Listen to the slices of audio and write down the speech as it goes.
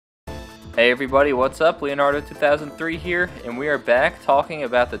Hey everybody, what's up? Leonardo 2003 here, and we are back talking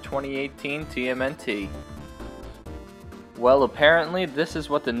about the 2018 TMNT. Well, apparently this is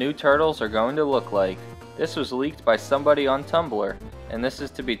what the new Turtles are going to look like. This was leaked by somebody on Tumblr, and this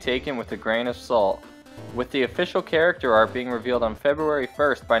is to be taken with a grain of salt. With the official character art being revealed on February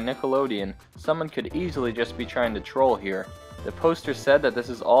 1st by Nickelodeon, someone could easily just be trying to troll here. The poster said that this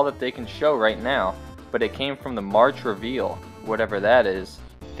is all that they can show right now, but it came from the March reveal, whatever that is.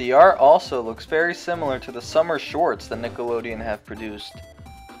 The art also looks very similar to the summer shorts that Nickelodeon have produced.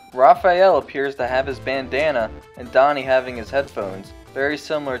 Raphael appears to have his bandana and Donnie having his headphones, very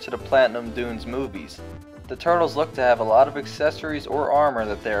similar to the Platinum Dunes movies. The Turtles look to have a lot of accessories or armor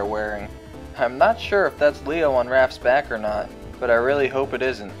that they are wearing. I'm not sure if that's Leo on Raph's back or not, but I really hope it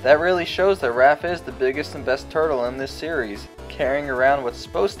isn't. That really shows that Raph is the biggest and best turtle in this series, carrying around what's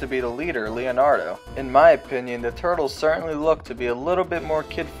supposed to be the leader, Leonardo. In my opinion, the Turtles certainly look to be a little bit more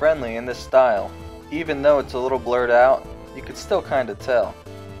kid-friendly in this style. Even though it's a little blurred out, you could still kinda tell.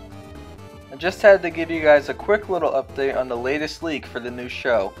 I just had to give you guys a quick little update on the latest leak for the new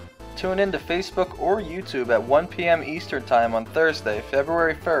show. Tune in to Facebook or YouTube at 1 PM Eastern Time on Thursday,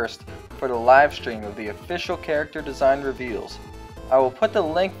 February 1st for the live stream of the official character design reveals. I will put the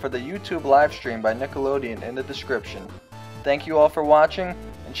link for the YouTube live stream by Nickelodeon in the description. Thank you all for watching,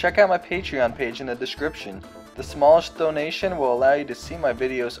 and check out my Patreon page in the description. The smallest donation will allow you to see my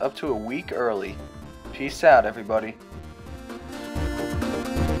videos up to a week early. Peace out, everybody.